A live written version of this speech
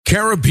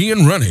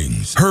Caribbean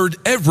Runnings, heard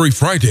every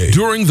Friday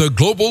during the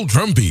Global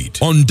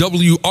Drumbeat on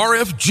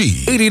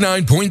WRFG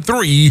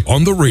 89.3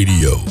 on the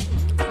radio.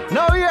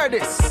 Now hear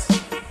this.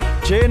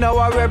 Gino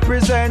I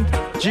represent,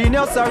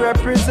 Genius I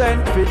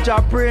represent,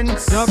 Picture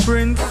Prince, no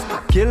Prince,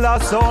 Killer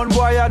Sound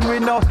Boy and we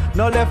no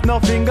left no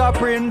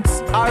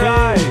fingerprints.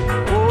 Alright,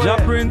 Ja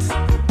Prince,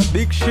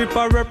 Big Ship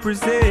I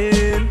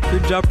represent,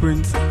 Picture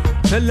Prince.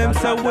 Tell them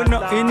say we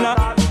no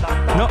inna,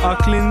 no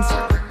cleans.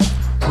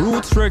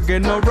 Roots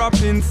reggae, no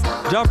rappings,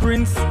 Ja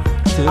Prince.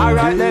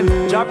 Alright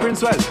then, Ja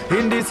Prince, well,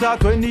 in this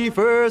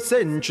 21st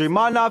century,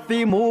 man have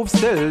to move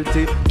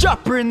stealthy. Ja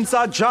Prince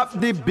a drop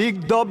the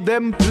big dub,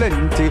 them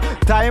plenty.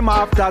 Time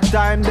after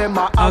time, them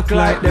a act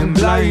like them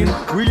blind.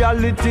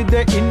 Reality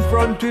they in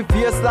front with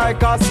face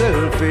like a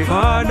selfie.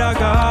 Father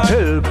God,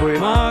 help we,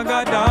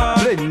 Magada,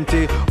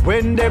 plenty.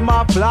 When them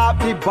a flap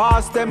the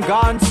boss, them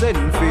gone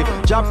selfie.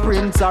 Ja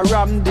Prince a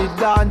ram the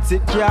dance,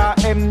 it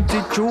can't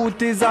empty.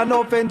 Truth is an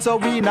offense, so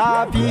we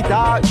not beat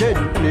that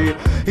gently.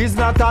 It's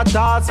not a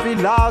task we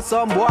lost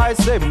some boy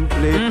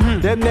simply.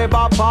 Them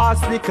never pass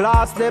the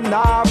class, them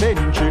nah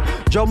entry.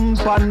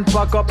 Jump and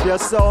pack up your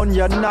sound,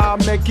 you nah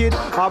make it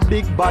a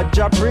big bad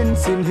Ja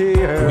Prince in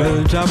here.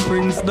 Well, Ja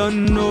Prince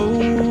don't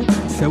know.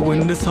 Say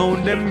when the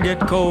sound them get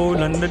cold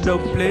and the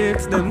dub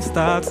plates them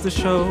starts to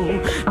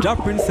show. Ja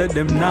Prince said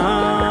them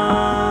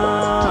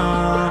nah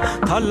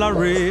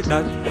tolerate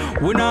that.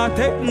 We not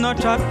take no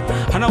chat.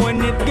 And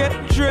when it get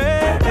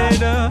dread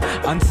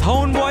and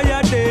sound boy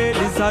a dead,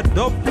 is a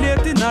dub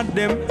plate in at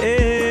them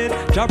head.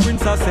 Ja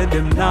Prince I said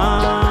them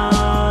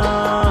nah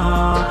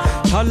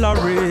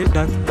tolerate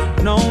that.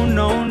 No,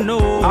 no, no.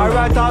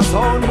 Alright, a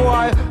sound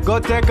boy, go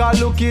take a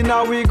look in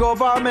our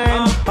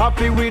government.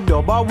 Happy with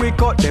dub, we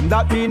cut them,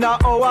 that mean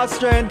our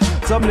strength.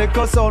 Some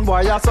little sound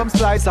boy, some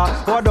slicer.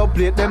 What up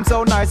plate them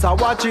so nice,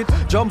 watch it.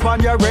 Jump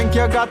on your rank,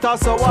 you got a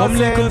so some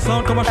little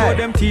sound come and show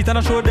them teeth and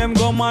I show them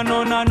gum and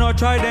no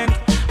trident.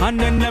 And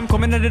then them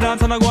come in the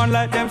dance and I go on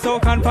like them so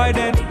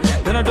confident.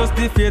 Then I just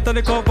defeat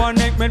the cover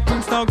neck, make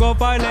Prince now go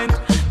violent.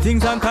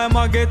 Things and time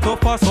I get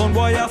tougher, some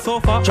boy are so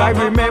far. Try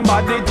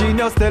remember the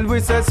genius, tell we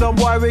say some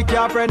boy we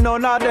can't friend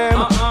none of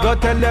them. Go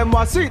tell them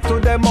what sweet to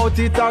them out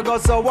it a go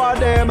so what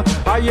them.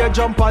 I hear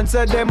jump and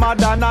say them a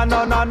done and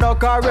none and no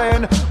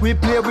Karen. We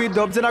play with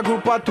dubs in a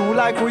group of two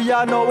like we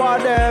are know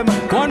of them.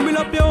 Go and build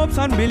up your hopes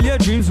and build your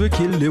dreams, we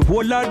kill the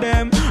whole of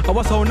them.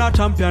 Our sound a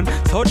champion,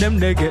 so them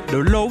they get the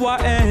lower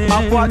end.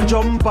 I want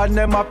jump and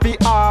them a be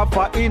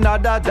alpha in a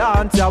da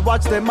dance. I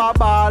watch them a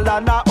ball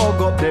and I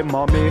hug up them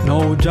mommy.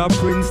 No Ja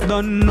Prince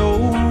don't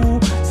know.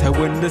 Say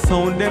when the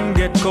sound them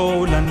get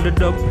cold and the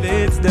dub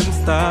plates them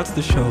starts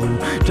to show.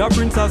 Ja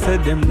Prince I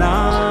said them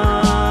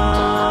nah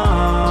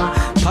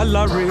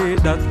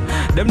tolerate that.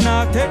 Them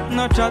nah take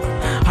no chat.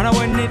 And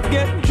when it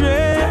get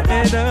dread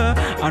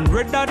and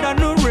redder than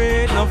no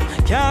red enough,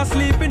 can't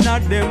sleep in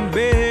at them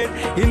bed.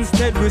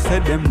 Instead we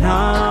said them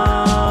nah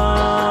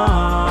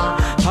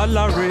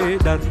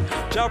tolerate that.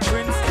 Ja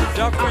Prince,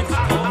 Ja Prince.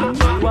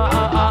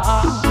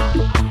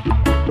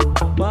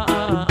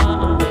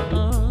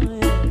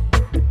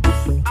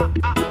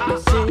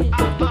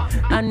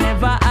 I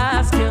never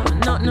ask you,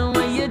 nothing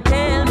when you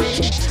tell me.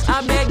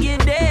 I beg you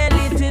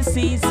daily to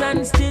cease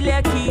and still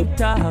you keep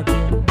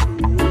talking.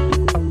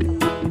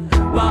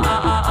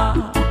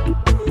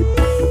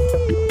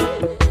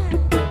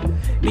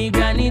 Me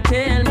granny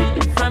tell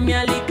me from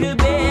your little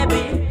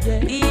baby,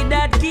 he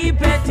that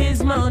keep at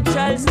his mouth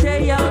shall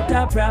stay out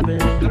of problem.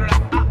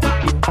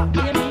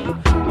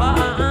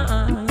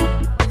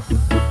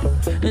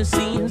 It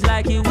seems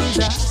like you was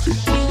a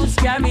news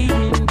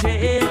carrying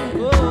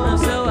jail,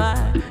 so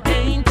I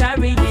ain't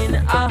carrying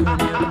on.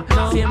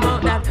 Say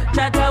about that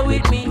chatter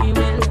with me,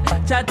 will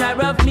chatter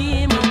of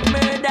me,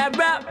 murder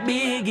rap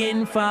big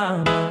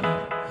informer.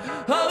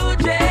 Oh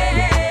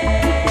Jay,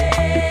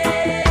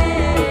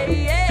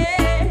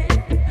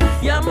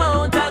 your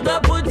mouth I go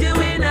put you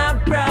in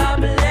a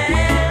problem,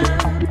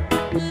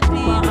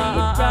 deep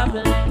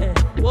problem.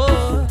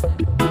 Whoa,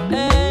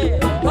 hey,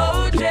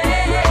 oh Jay.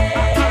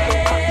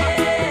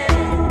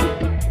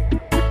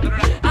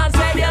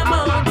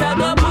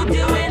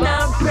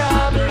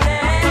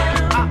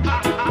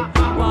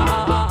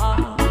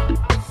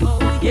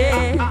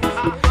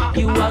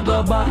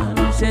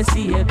 Say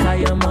see a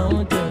kaya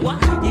mountain.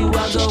 You a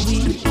go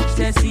weak.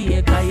 Say see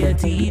a kaya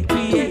teeth.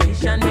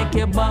 Creation make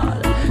a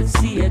ball.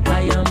 See a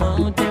kaya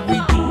mount.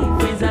 Every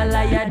thief is a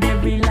liar.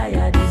 Every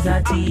liar is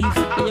a thief.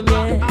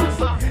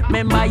 Yes.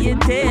 Remember you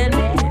tell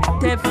me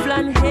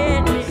Teflon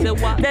hate me. So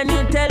what? Then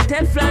you tell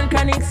Teflon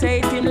can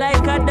excite him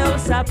like a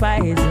dose of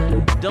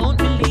poison. Don't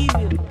believe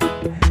you.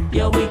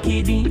 You're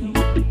wicked.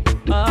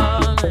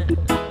 Oh man.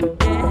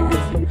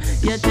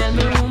 Yes. You tell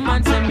me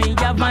woman say me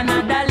have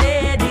another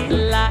lady.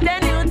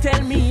 Then you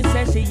tell me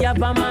say she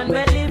have a man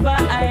will live a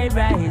high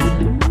rise.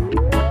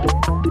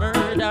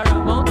 Murder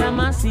Mount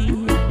Amasi.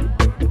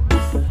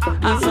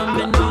 And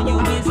something when you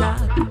is a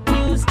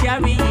news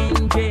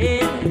carrying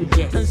jail.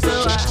 And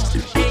so I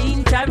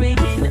ain't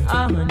carrying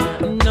on.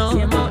 No,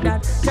 say about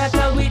that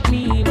chatter with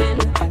me, will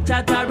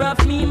chatter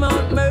of me,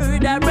 Mount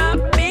murder rap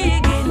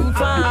big in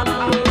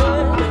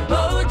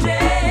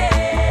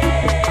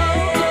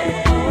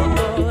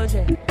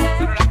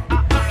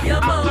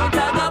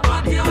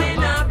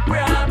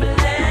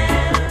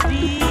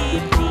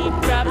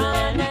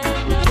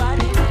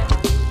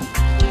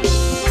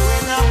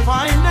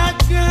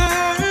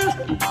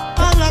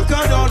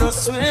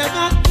swear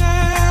that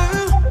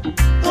girl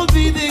will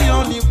be the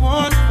only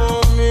one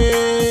for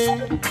me,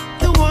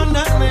 the one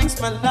that makes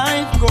my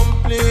life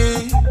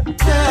complete.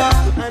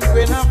 Yeah, and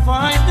when I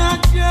find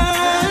that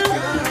girl,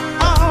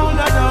 I hold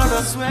her down,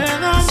 I swear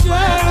that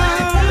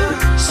girl,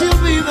 she'll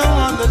be the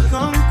one that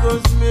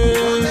conquers me.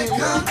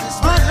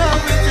 My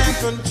love will take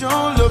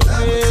control of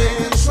me.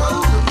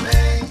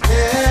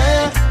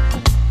 Yeah,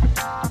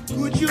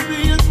 would you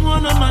be at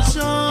one of my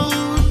shows?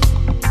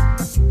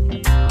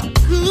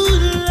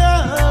 Good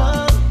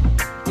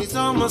love, it's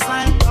almost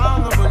like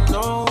all of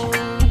alone.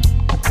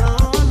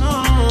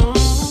 No.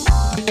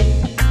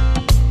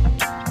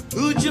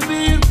 Would you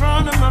be in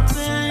front of my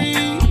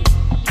face?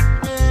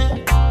 Yeah.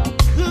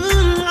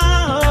 Good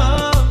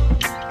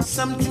love,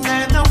 something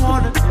that I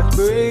wanna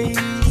embrace.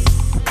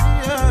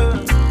 Yeah.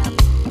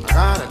 I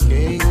got a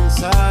king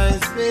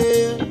size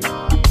bed,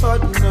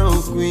 but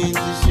no queen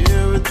to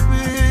share it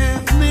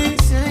with me.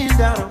 Saying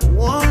that I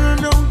wanna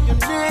know your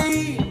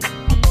name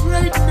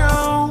right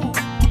now.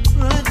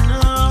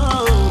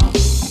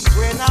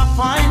 When I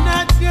find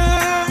that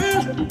girl,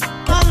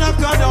 I look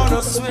her down, I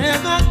swear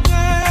that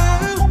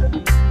girl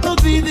will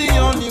be the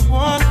only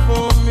one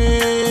for me,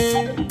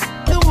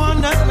 the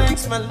one that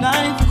makes my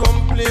life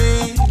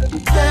complete.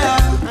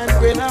 Yeah, and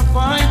when I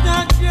find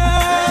that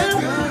girl,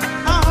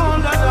 I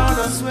hold her down,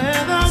 I swear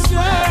that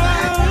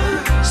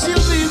girl,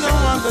 she'll be the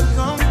one that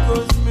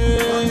conquers me.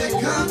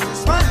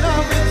 My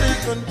love will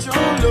take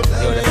control of me.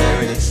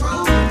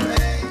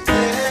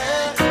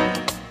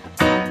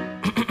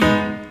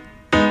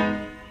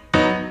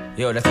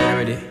 Yo, that's it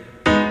ready.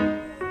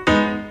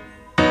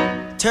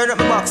 Turn up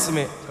the box to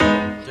me.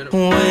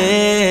 Well,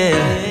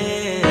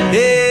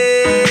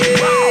 hey,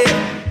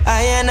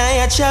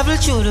 I travel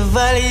through the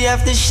valley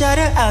of the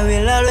shadow, I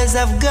will always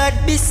have God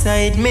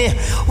beside me.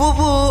 Woo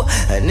woo.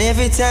 And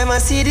every time I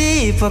see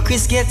the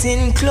hypocrites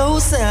getting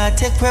closer, I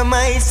take care of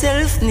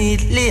myself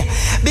neatly,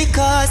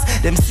 because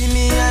them see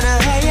me on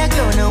a higher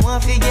ground and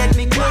want to get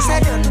me closer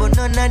down, but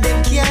none of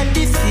them can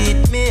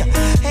defeat me.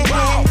 Hey,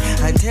 hey.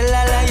 And tell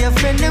all of your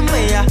friends them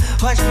way ya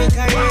watch me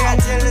career, I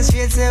tell them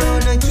straight say oh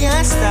no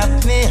can't stop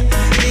me,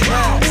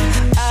 because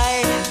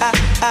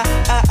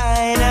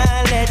I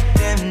not let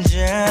them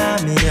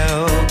jam me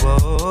out.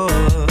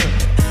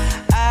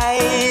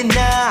 I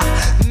nah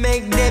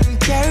make them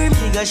carry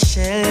me, go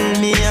shell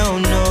me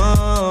out.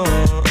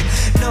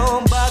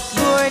 No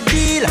backdoor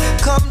deal,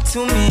 come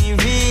to me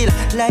real.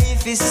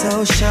 Life is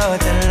so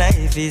short and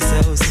life is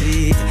so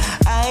sweet.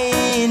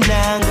 I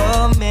nah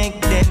go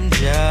make them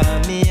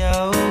jam me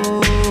out.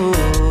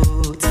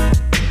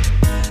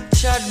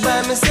 Shot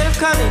by myself,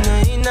 coming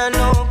in and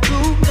no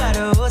crew.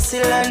 Gotta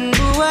hustle and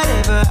do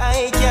whatever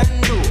I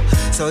can do.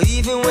 So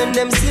even when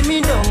them see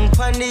me down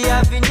on the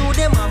avenue,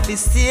 them have to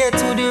stay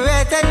to the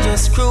right and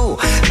just screw,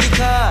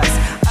 because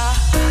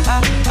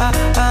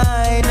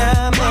I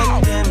nah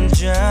make them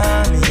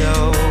jam me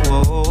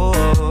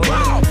out.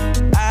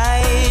 I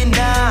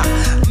nah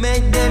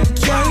make them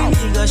carry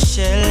me, go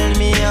shell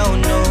me out.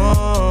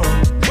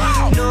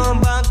 No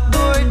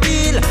backdoor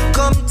deal,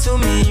 come to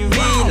me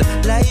real.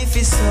 Life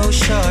is so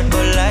short,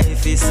 but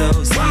life is so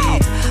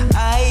sweet.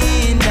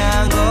 I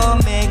nah go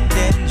make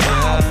them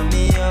jam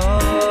me out.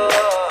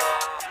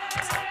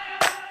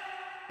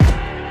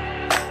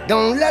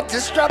 Don't let the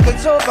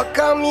struggles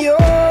overcome you.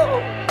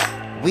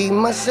 We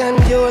must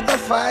endure the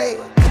fight.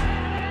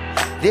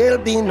 There'll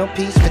be no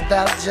peace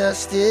without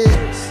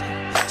justice.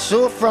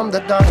 So from the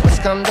darkness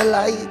come the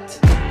light.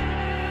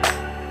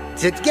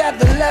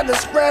 Together let us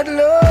spread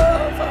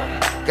love,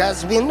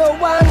 'cause we know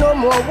why no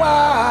more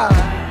why.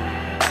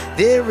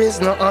 There is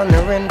no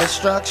honor in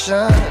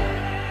destruction.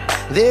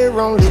 There are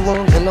only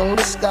wounds and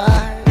only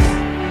scars.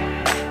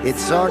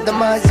 It's our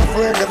demise if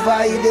we're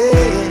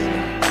divided,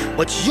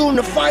 but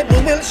unified we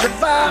will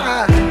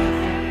survive.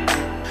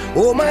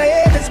 Oh, my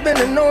head has been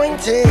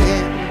anointed,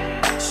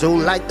 so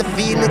like the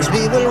phoenix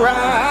we will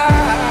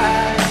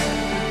rise.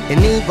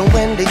 And even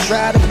when they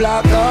try to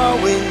block our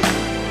way,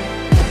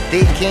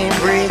 they can't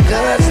break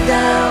us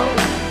down.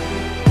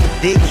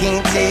 They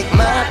can't take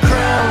my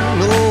crown,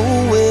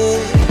 no way.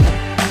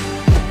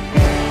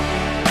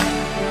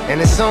 And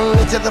it's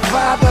only to the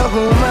Father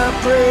whom I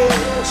pray,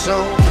 so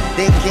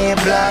they can't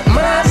block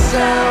my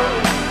sound.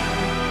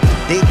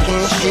 They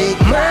can't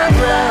shake my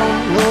ground,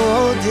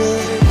 no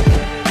day.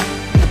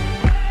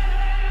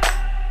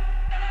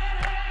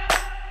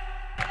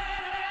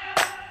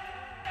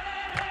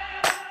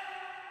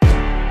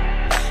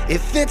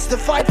 If it's to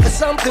fight for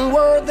something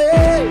worthy,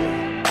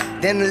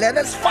 then let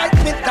us fight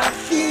without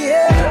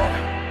fear.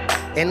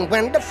 And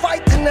when the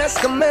fighting has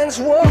commenced,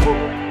 whoa,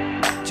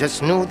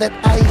 just know that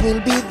I will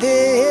be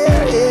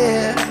there,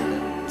 yeah,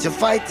 to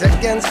fight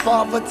against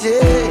poverty.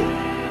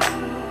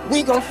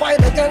 We gon'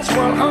 fight against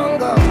world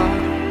hunger.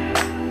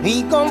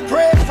 We gon'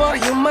 pray for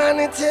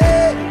humanity.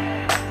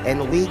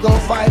 And we gon'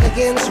 fight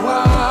against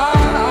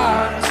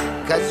wars,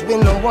 'cause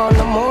we don't want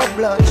no more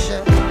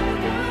bloodshed.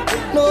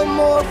 No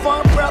more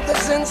for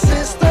brothers and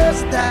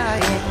sisters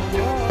dying.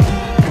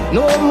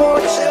 No more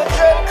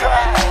children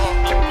crying.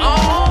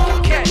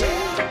 Okay.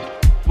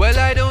 Well,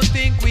 I don't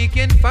think we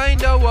can find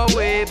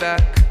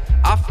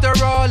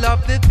all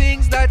of the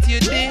things that you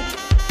did.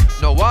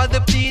 No all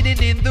the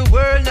pleading in the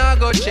world now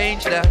go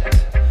change that.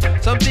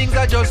 Some things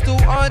are just too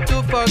hard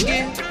to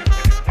forgive.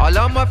 All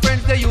of my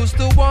friends, they used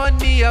to warn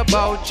me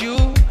about you,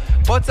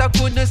 but I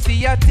couldn't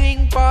see a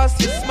thing past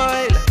your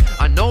smile.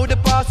 I know the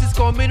past is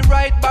coming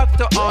right back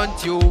to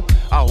haunt you.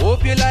 I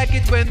hope you like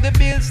it when the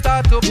bills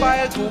start to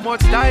pile. Too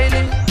much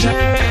styling.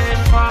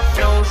 Can't pop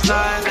no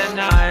styling,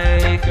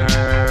 I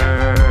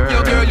girl.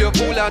 Yo girl, you're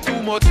full of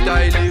too much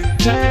styling.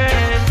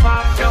 Can't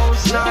pop no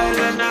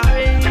styling,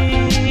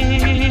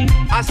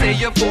 I say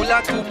you're full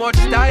of too much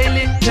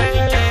styling.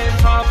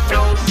 Can't pop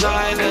no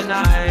styling,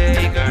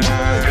 I girl.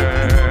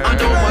 I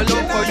know my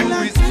love for you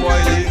is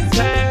spoiling.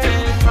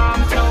 Can't pop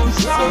no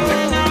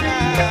styling,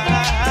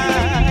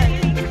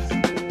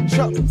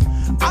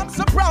 I'm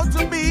so proud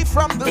to be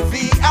from the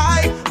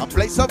VI, a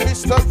place of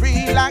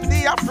history like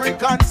the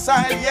African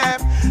side, yeah.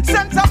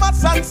 St.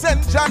 Thomas and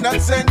St. John and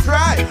St.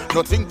 Dry,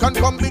 nothing can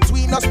come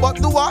between us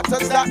but the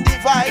waters that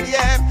divide,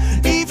 yeah.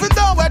 Even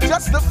though we're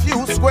just a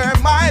few square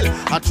miles,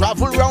 I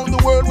travel around the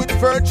world with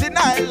Virgin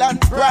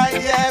Islands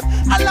pride, yeah.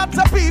 A lot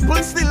of people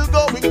still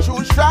going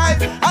through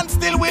strife, and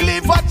still we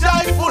live a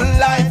joyful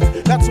life.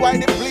 That's why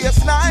the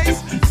place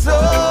nice, so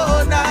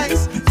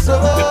nice, so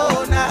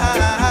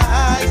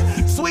nice.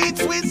 Sweet,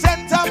 sweet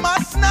St.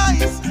 Thomas,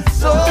 nice,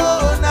 so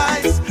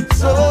nice,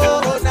 so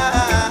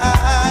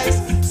nice.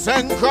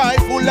 St. Cry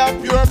full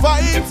of pure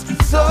vibes,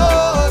 so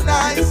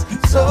nice,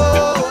 so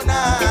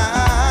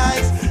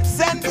nice.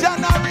 St.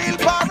 John a real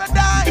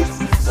paradise,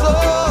 so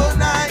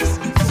nice,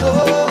 so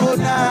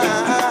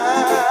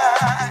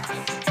nice.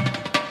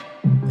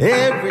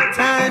 Every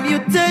time you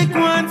take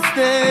one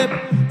step,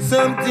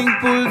 something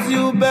pulls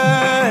you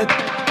back,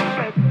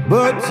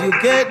 but you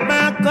get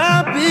back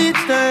up each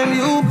time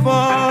you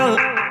fall.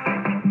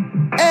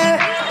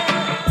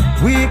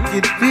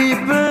 Wicked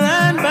people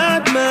and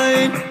bad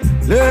mind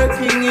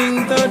lurking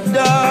in the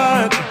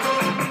dark,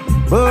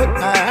 but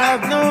I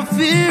have no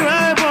fear,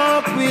 I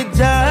walk with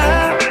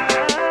Jah.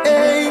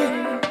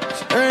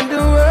 Turn the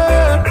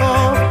world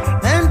off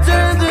and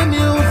turn the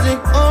music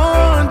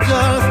on,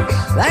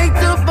 just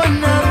light up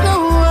another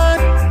one.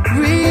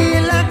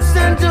 Relax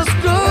and just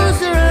close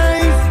your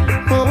eyes.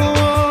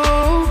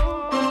 Oh,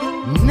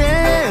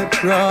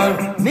 natural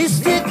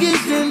mystic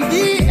is in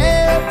the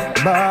air,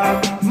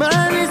 but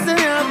man is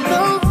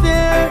out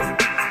there.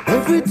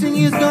 Everything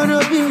is gonna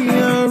be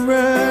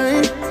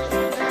alright.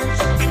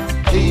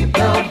 Keep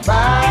the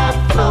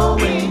vibe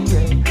flowing,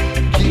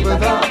 keep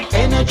the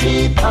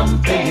energy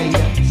pumping.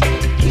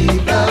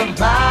 Keep the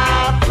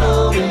vibe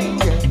flowing,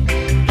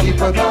 keep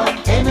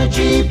the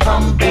energy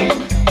pumping.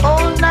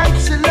 All night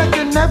select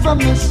and never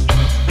miss.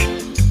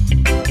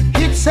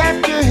 Hits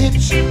after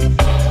hits,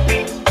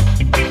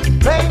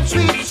 playing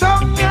sweet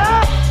song,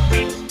 yeah.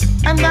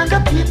 And then the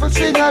people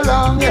sing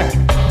along, yeah.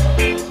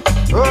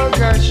 Oh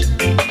gosh,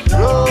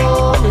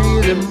 flow,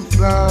 rhythm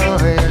flow,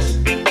 yes.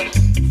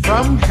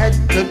 From head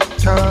to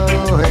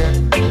toe, yeah.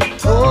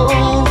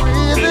 Oh,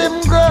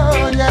 rhythm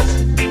go, yes.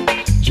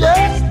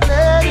 Just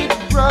let it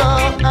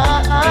roll.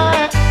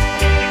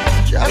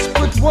 Just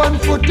put one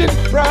foot in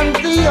front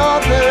of the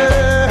other,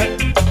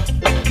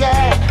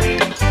 yeah.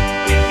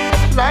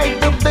 Like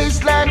the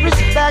bass line,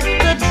 respect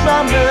the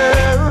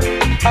drummer.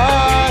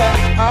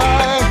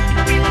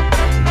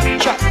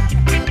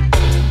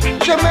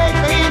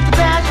 Jamaica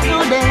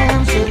international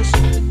dances.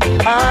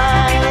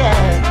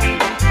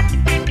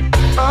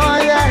 Oh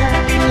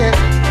yeah.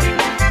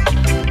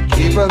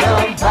 Keep the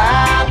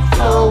vibe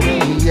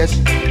flowing, yes.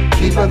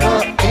 Keep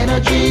the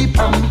energy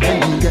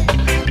pumping.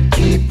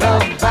 Keep the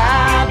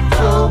vibe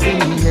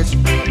flowing, yes.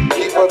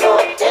 Keep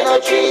the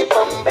energy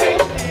pumping.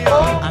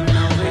 Oh. I'm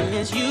knowing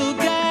it's you,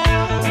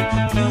 girl.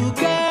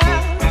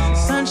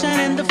 Sunshine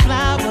and the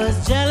flowers,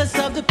 jealous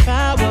of the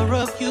power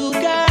of you,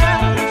 girl.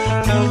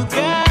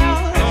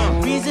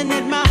 Reason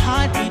that my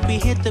heartbeat, we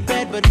hit the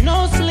bed but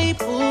no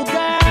sleep, ooh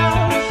girl,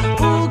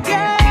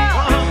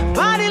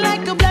 body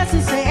like a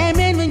blessing, say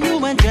amen when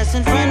you undress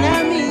in front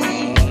of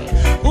me.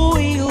 Ooh,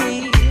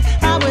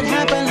 I would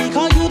happily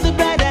call you the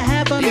better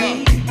half of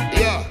me.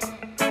 Yeah,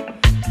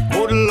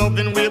 good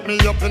loving, wake me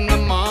up in the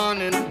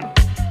morning,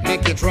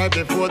 make it right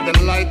before the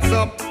lights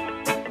up.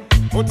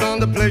 Put on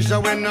the pleasure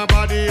when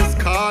nobody is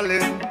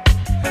calling,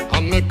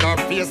 and make her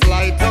face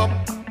light up.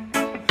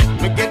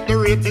 Me get the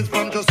ratings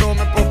from just how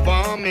me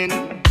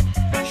performing.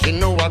 She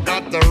know I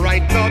got the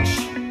right touch,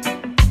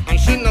 and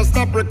she no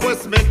stop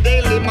request me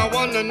daily. My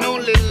one and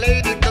only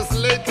lady, cause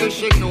lately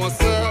she knows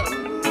her.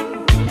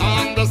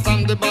 I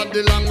understand the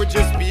body language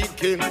you're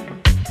speaking,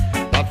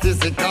 the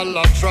physical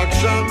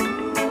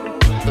attraction,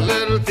 the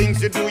little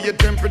things you do, your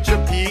temperature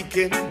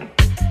peaking.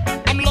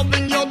 I'm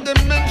loving your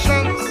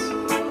dimensions,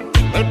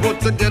 well put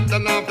together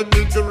now the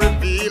beauty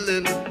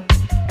revealing.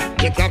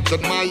 You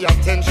captured my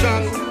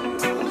attention.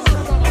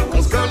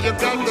 Girl, you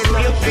got the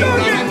real thing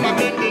down my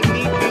head.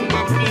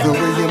 The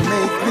way you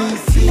make me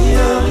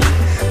feel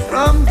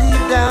from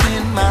deep down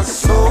in my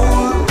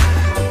soul,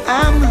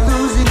 I'm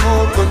losing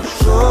all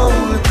control.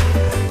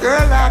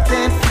 Girl, I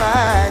can't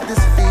fight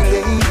this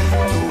feeling.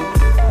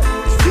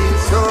 It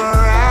feels so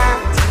right.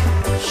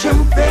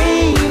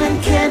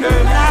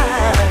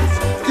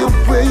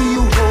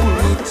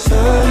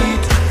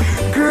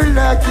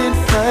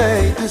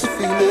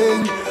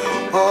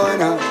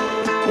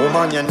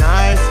 Woman, you're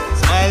nice.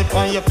 Smile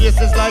on your face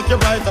is like you're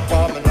right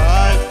upon the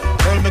night.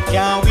 Girl, me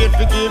can't wait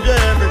to give you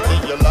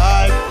everything you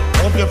like.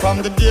 Hope you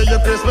from the day your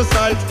Christmas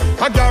sight.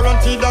 I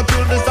guarantee that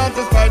you'll be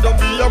satisfied. Don't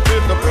be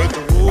afraid to break the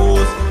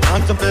rules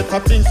and to better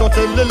things, so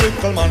tell the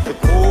little man to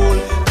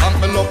cool. I'm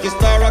my lucky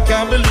star, I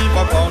can't believe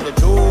I found a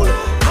jewel.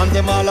 And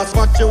them all ask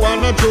what you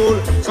wanna do.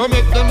 So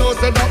make them know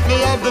say that me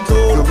have the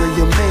tool. The way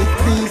you make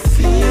me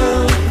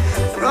feel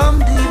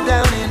from deep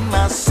down in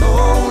my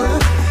soul,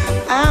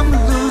 I'm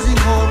losing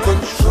all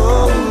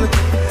control.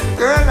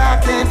 Girl, I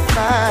can't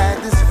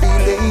fight this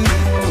feeling.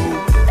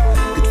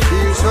 It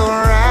feels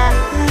alright.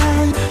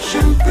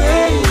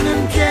 Champagne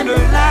and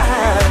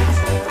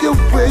candlelight. The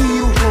way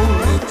you hold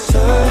me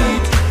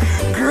tight.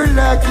 Girl,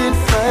 I can't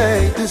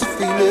fight this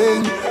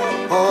feeling.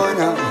 Oh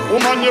no.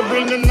 Woman, you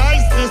bring the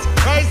niceness,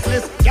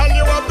 priceless. Girl,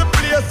 you have the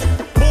place.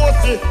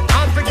 Bossy,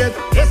 I forget.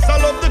 Yes, I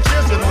love the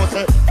chase, you know,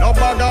 say. No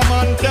bagger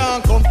man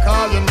can come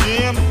call your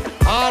name.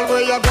 All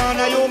where you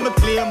gonna, you me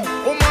claim.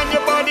 Woman,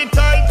 your body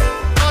tight,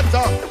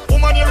 hotter.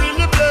 Woman, you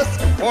really blessed.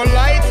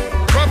 Polite,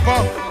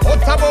 proper,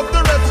 out above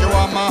the rest. You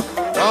are my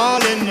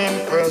darling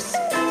empress.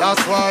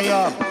 That's why,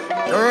 girl.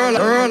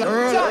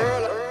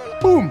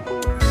 Boom.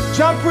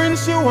 Jah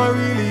Prince, you are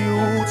really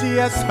youth,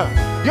 yes.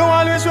 You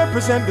always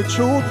represent the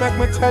truth, make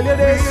me tell you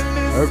this.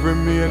 Every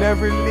man,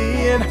 every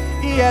lane,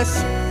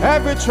 yes.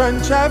 Every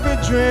trench, every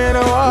drain,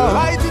 oh.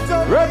 Light it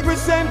up.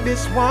 Represent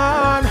this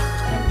one.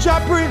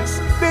 Jah Prince,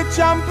 the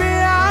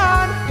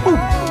champion. Boom.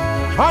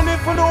 And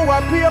if you know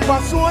what paper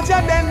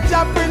soldier, then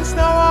Jah Prince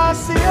now I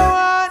see you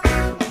one.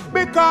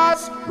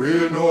 Because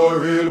real no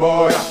real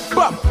boy,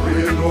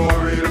 real no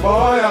real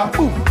boy.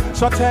 Boom.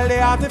 So tell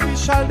the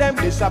artificial them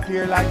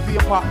disappear like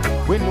vapor.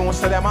 We know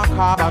so them a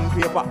carbon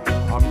paper.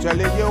 I'm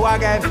telling you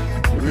again.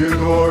 Real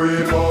no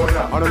real boy.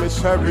 And I'm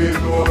say real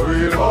no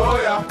real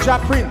boy. Jah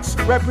Prince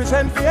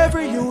represent for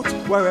every youth.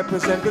 We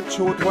represent the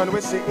truth when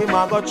we see him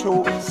I go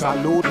through.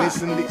 Salute,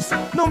 listen this.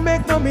 No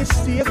make no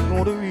mistake.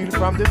 Know the real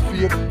from the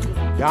fake.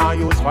 Can't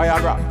use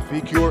Viagra,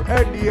 fake your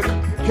headache.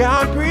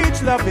 Can't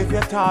preach love if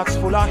your thoughts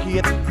full of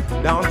hate.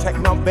 Don't take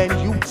no bend,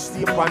 you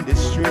stay on the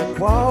street.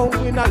 Wow,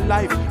 in a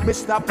life,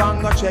 Mr.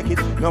 Banga check it.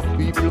 No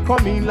people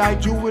come in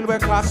like jewel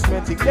with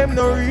cosmetic. Them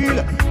no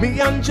real,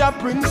 me and Jah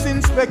Prince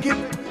inspect it.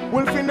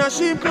 Wolf in a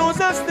sheep clothes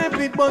and step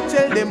it, but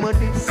tell them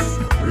this.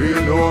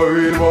 Real no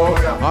real boy,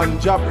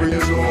 and Jah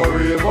Prince no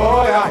real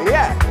boy.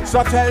 Yeah,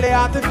 so tell the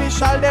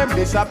artificial them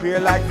disappear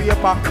like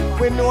vapor.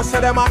 We know so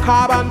them a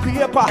carbon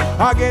paper.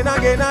 Again.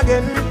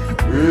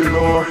 Real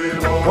no real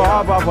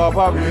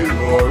boy, real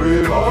no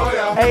real boy.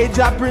 Hey,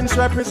 Jah Prince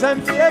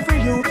represent for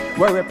every youth.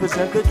 We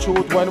represent the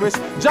truth when we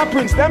Jah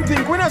Prince, them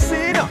think we not see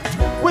it.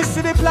 We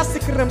see the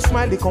plastic them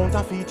smile, the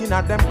counterfeit in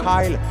a them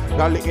Kyle.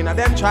 Dolly in a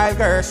them child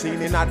girl,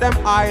 seen in a them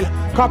aisle.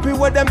 Copy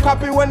with them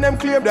copy when them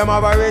claim them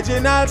have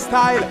original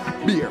style.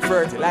 Beer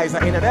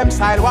fertilizer in a them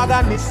style,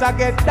 wagon this a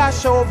get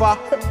dash over.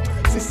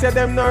 Sister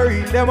them no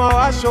real, them a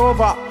wash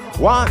over.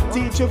 Want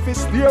teach you fi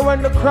steer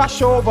when they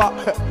crash over.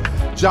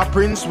 Jah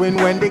Prince win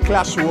when they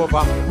clash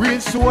over.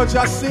 Real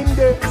soldiers sing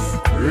this.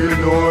 Real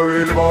no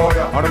real boy.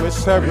 And I'm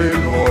say real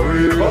no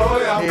real boy.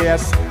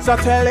 Yes. So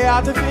tell the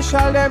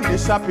artificial them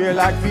disappear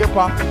like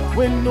vapor.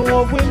 We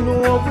know.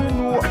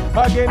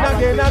 Again.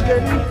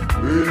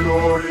 Real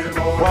no real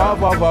boy.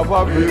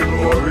 Wow. Real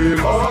no real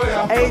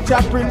boy. Hey,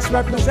 Jah Prince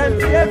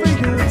represent every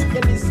youth.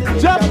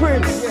 Jah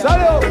Prince,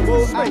 salute.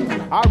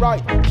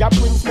 Alright, Jah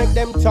Prince make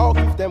them talk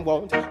if them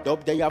want.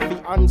 Dub they have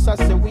the answer,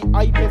 say we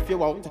hype if you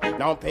want.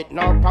 Now pet,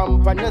 now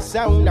pump and the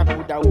sound. I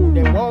could have who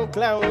them won't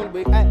clown.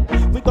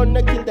 We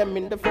gonna kill them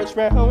in the first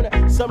round.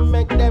 Some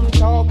make them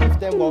talk if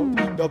they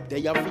want. Dub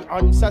they have the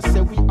answer,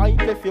 say we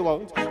hype if you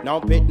want. Now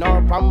pet,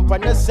 now pump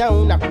and the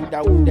sound. I could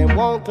have who them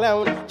won't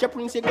clown. Jah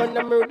Prince you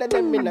gonna murder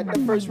them in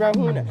the first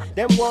round.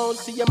 Them won't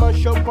see you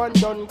mash up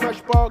and done.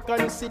 Crush park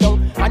and sit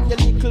down. And your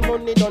little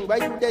money done. Why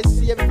you they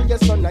save for your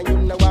son and you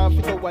know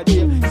want to go a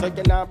jail. So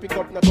you now pick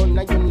up the gun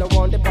and you know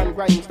want the pan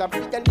grind. Stop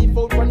you can live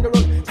out on the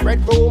run.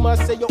 Spread rumors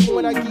say you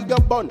wanna give your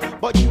bun.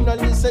 But you no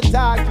listen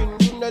talking,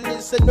 you no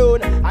listen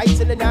on. I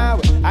tell you now,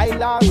 I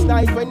last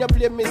night when you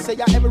play me say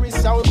ya every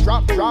sound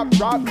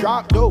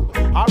drop though.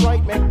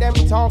 Alright, make them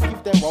talk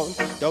if they want.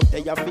 Dub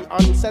they have the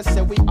answer,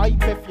 say we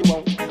hype if you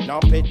want. Now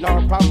pit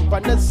nor pump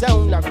on the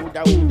sound. I could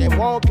have them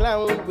won't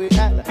clown. We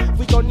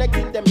gonna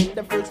kill them in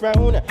the first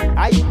round.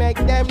 I make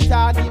them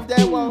talk if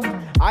they want.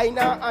 I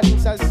now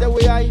answer, say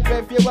we hype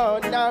if you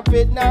want. Now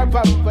pit nor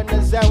pump on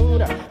the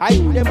sound. I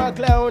put them a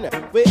clown.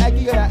 We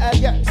agree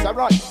yes,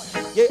 alright.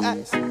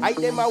 Yes, I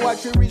them a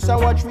watch we reach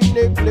and watch we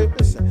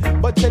Netflix.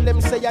 But tell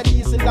them say a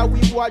diesel that we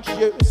watch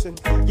yes.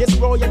 Yes,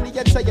 bro, you need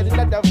to say you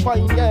another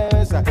fine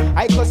yes.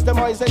 I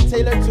customize and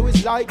tailor to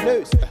his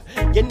likeness.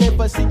 You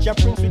never see your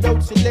prince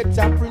without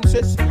selector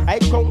princess. I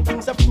crown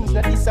kings of kings,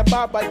 not this a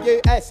barber,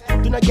 yes.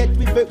 Do not get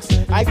reversed.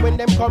 I when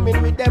them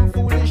coming with them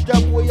foolish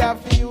stuff, we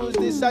have to use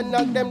this and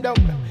knock them down.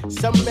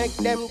 Some make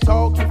them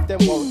talk if they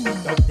want.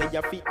 Don't they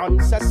have to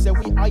answer, say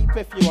we hype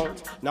if you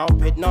want. Now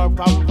pit nor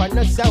pump and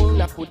the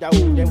sound, I could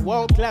have them walk.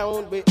 won't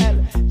clown with hell.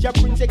 Your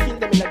prince kill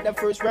them in the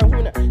first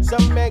round.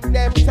 Some make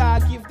them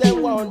talk if they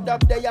want.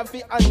 Up they have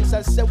the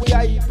answer, so we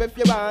hype if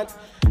you want.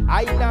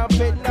 I now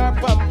pit now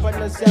pump on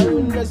the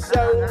sound.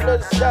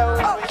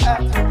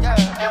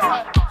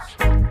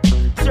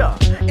 Sure,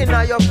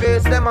 inna your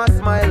face them a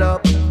smile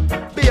up.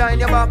 Behind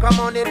your back of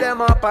money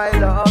them a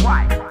pile up.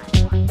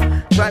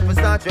 Try to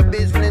start your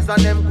business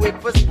and them quick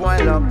for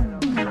spoil up.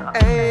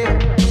 Hey,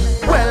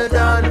 well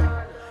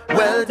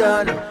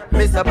done,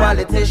 Mr.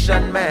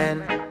 Politician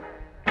Man.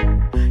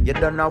 You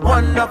done a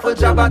wonderful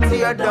job at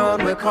tear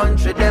down with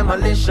country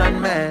demolition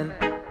man.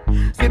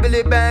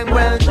 Swibbly bang,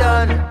 well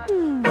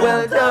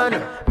done,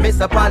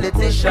 Mr.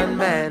 Politician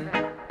Man.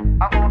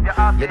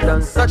 You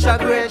done such a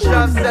great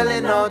job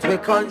selling out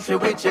with country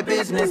with your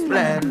business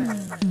plan.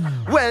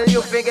 Well,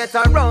 you forget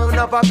a round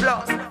of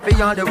applause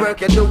for all the work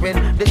you're doing.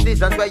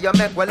 Decisions where you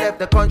make will left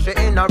the country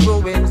in a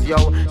ruins, yo.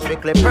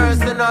 Strictly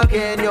personal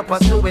gain you're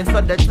pursuing, so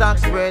the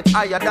tax rate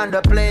higher than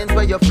the planes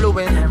where you're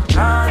fluing.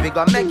 We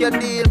gon' make you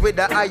deal with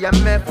the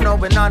IMF,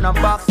 knowing on a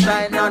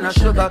backside, none of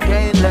sugar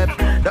cane left.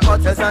 The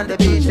hotels and the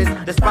beaches,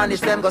 the Spanish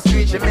them go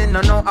screeching. Me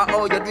no know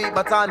how you do it,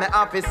 but all me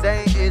have to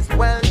say is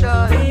well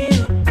done.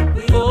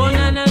 Oh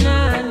na na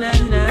na na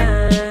na.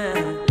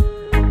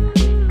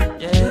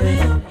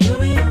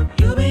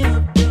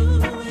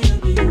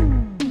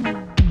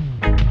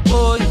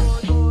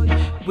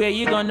 Where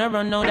you gonna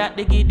run now that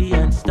the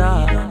Gideon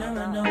star?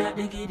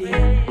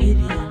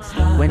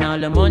 When all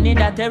the money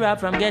that they rob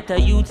from ghetto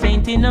youths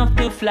ain't enough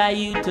to fly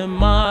you to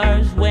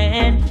Mars.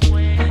 When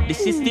the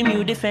system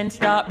you defend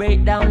start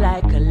break down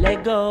like a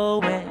Lego.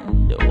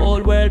 When the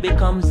whole world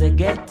becomes a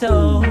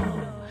ghetto,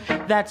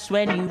 that's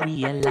when you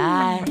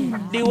realize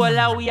the whole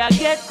of we are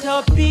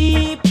ghetto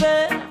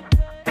people.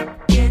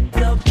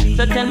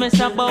 So tell me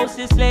some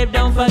bossy slave,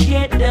 don't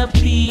forget the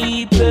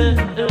people.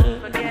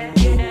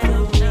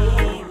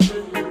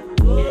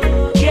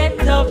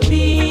 Ghetto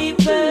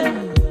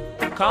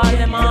people, call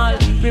them all.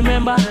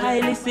 Remember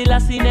Haile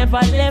Selassie never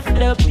left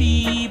the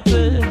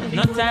people.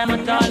 No time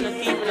at all to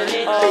keep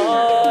the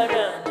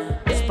order.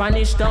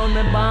 Spanish town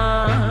me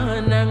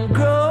born and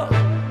grow.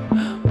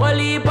 Well,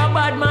 heap a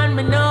bad man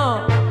me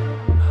know.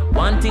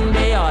 One thing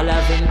they all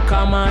have in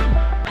common,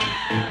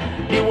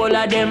 the whole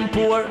of them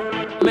poor.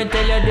 Me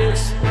tell you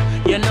this,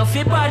 you know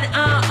fi bad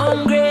and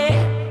hungry.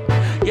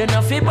 You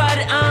know fi bad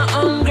and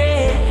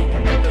hungry.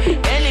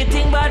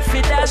 Anything bad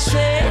fi that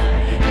way.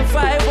 If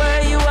I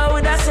were you, I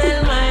woulda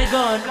sell my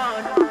gun.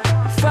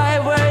 If I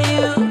were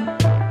you,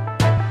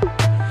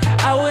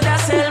 I woulda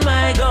sell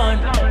my gun.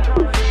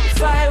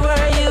 If I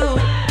were you,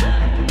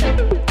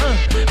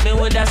 me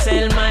woulda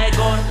sell my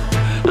gun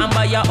and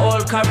buy a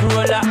old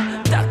Corolla.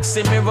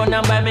 Taxi me run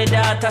and buy me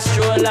daughter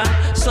stroller.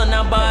 Son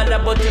a baller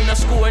but him no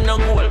score no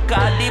goal.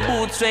 Cause the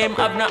boots where him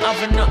have no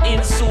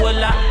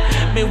insola.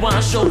 Me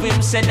want show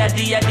him say that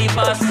he a the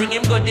boss. Bring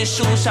him go the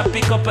shoe shop,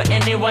 pick up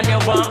anyone you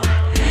want.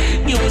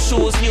 New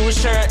shoes, new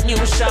shirt, new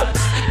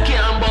shots.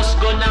 Can't bust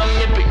gun and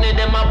me pick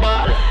them a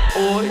ball.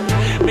 Oh,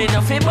 me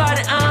no feel bad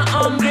and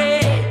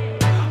hungry.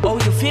 Oh,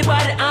 you feel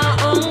bad and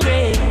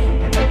hungry.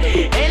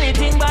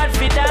 Anything bad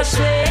fi that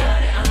way.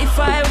 If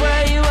I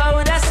were you, I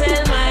woulda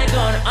sell my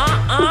gun.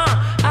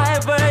 I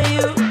were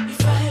you.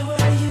 If I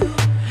were you,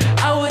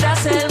 I woulda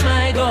sell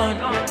my gun.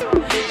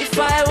 If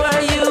I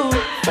were you,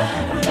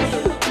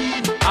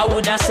 I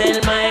woulda sell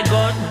my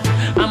gun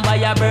and buy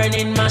a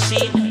burning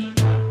machine.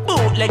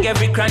 Like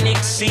every chronic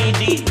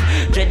CD.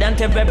 Dread and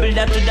rebel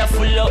that to the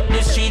full up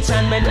the streets.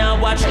 And when I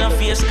watch no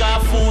face car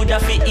food I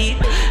fi eat.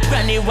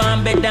 Granny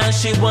want bed and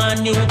she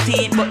want new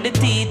teeth. But the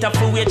teeth are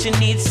for where she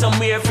needs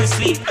somewhere for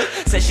sleep.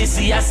 So she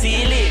see a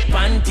ceiling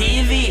on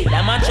TV.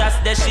 The mattress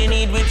that she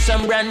need with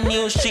some brand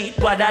new sheet.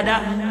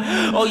 Wadada.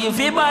 Oh you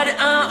feel bad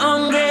and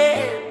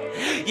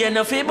hungry. You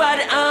know feel bad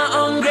and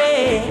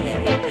hungry.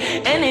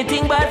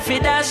 Anything bad for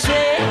that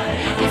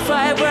way. If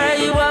I were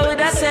you I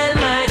woulda sell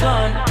my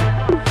gun.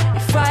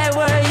 If I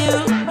were you,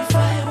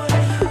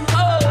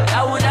 oh,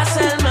 I woulda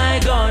sell my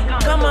gun.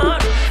 Come on,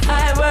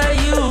 I were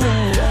you.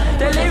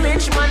 Tell the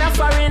rich man a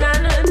foreign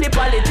and the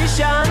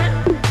politician.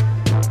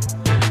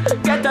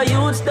 Get the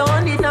youths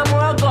don't need no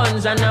more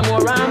guns and no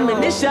more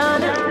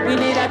ammunition. We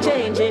need a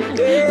change in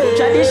the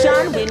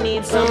tradition. We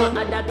need some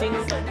other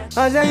things.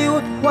 As a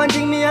youth, one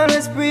thing me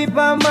always pre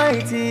on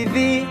my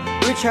TV.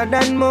 Richer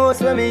than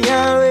most when me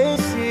always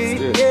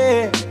see.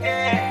 Yeah.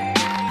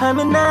 I'm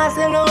a nice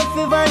and out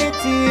for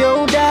vanity,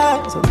 oh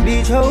that. So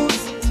beach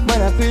house,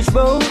 man I preach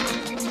boat.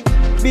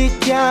 Big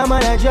car,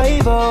 man I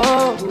drive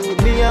out.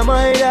 Me and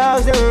my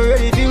dogs, they were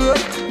ready to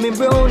run. Me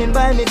browning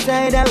by my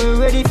side, I were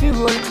ready to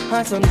run.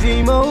 And some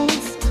dream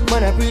house,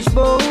 man I preach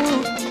boat.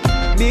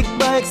 Big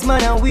bikes,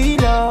 man I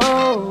wheel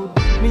out.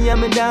 Me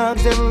and my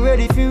dogs, they were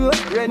ready to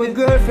run. My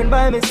girlfriend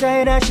by my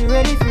side, and she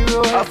ready to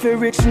run. I feel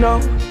rich now.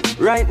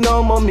 Right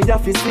now, mommy da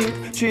fi sleep.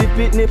 3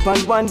 picnic on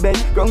one bed,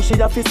 ground she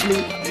da fi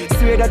sleep.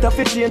 Swear that I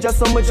fi change, just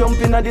so me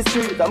jump inna the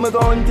street. That me go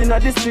hunt inna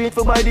the street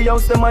for buy the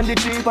house them on the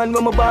cheap. And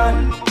when me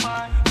born,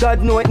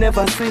 God know it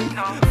never see.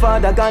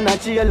 Father gonna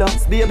jail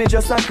us, baby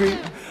just a creep.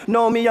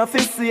 Now me a fi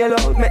sail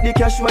out, make the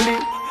cash money.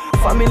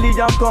 family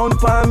have count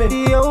for me.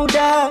 The old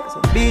dogs,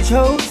 beach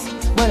house,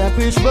 man I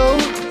preach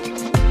boat.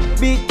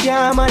 Big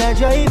car, man I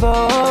drive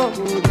out.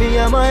 Me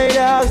and my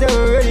dogs, they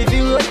were ready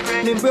for road.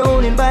 Them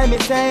browning by my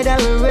side, I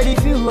were ready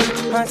for road.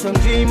 And some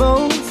dream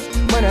house,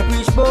 man I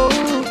preach boat.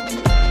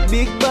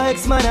 Big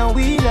bikes, man I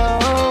wheel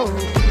out.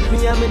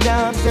 Me and my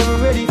dogs, they were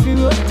ready for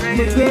road. My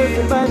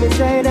girlfriend by my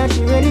side, and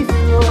she ready for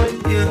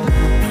road. Yeah.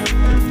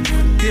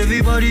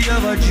 Everybody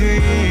have a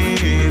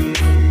dream.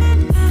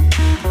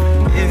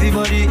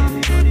 Everybody,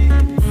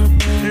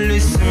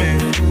 listen me.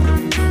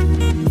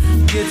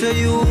 Get a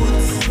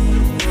youth.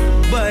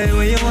 Buy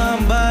where you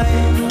want, buy.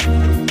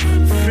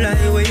 Fly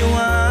where you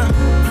want.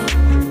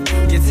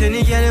 Get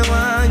any girl you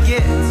want,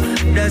 get.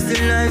 That's the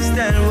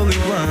lifestyle what we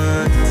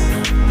want.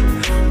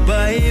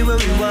 Buy where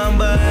we want,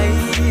 buy.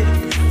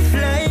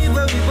 Fly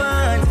where we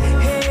want.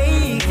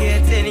 Hey,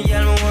 get any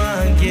girl we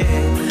want, get.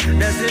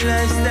 That's the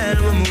lifestyle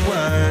what we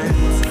want.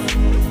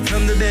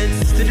 From the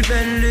Benz to the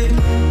Bentley,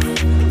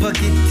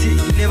 pocket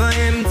tick never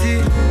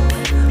empty.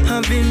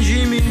 I've been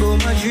dreaming about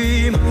my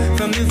dream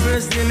from the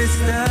first day me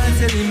start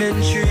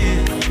elementary.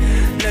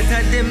 Lot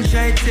of them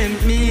try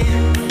tempt me,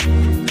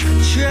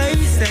 try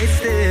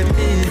sidestep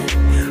me,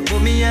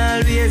 but me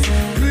always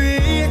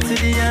pray to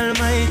the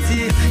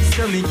Almighty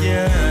so me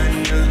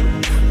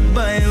can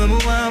buy what me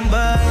want,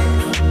 buy,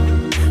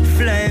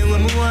 fly what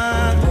me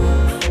want,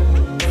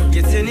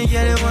 get any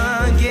girl you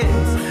want, get.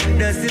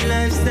 That's the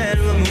lifestyle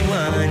what me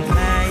want.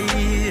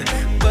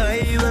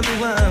 Buy what me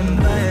want,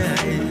 buy.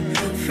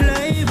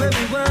 Fly where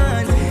we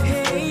want.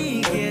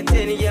 Hey, get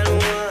any girl we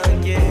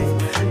want, get.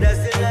 That's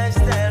the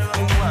lifestyle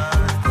we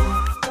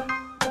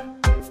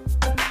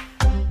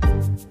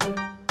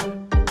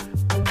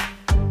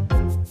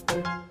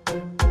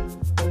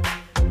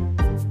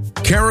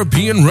want.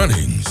 Caribbean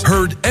Runnings,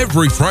 heard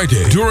every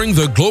Friday during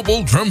the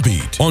Global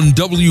Drumbeat on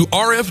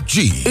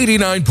WRFG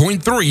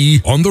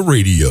 89.3 on the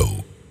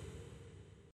radio.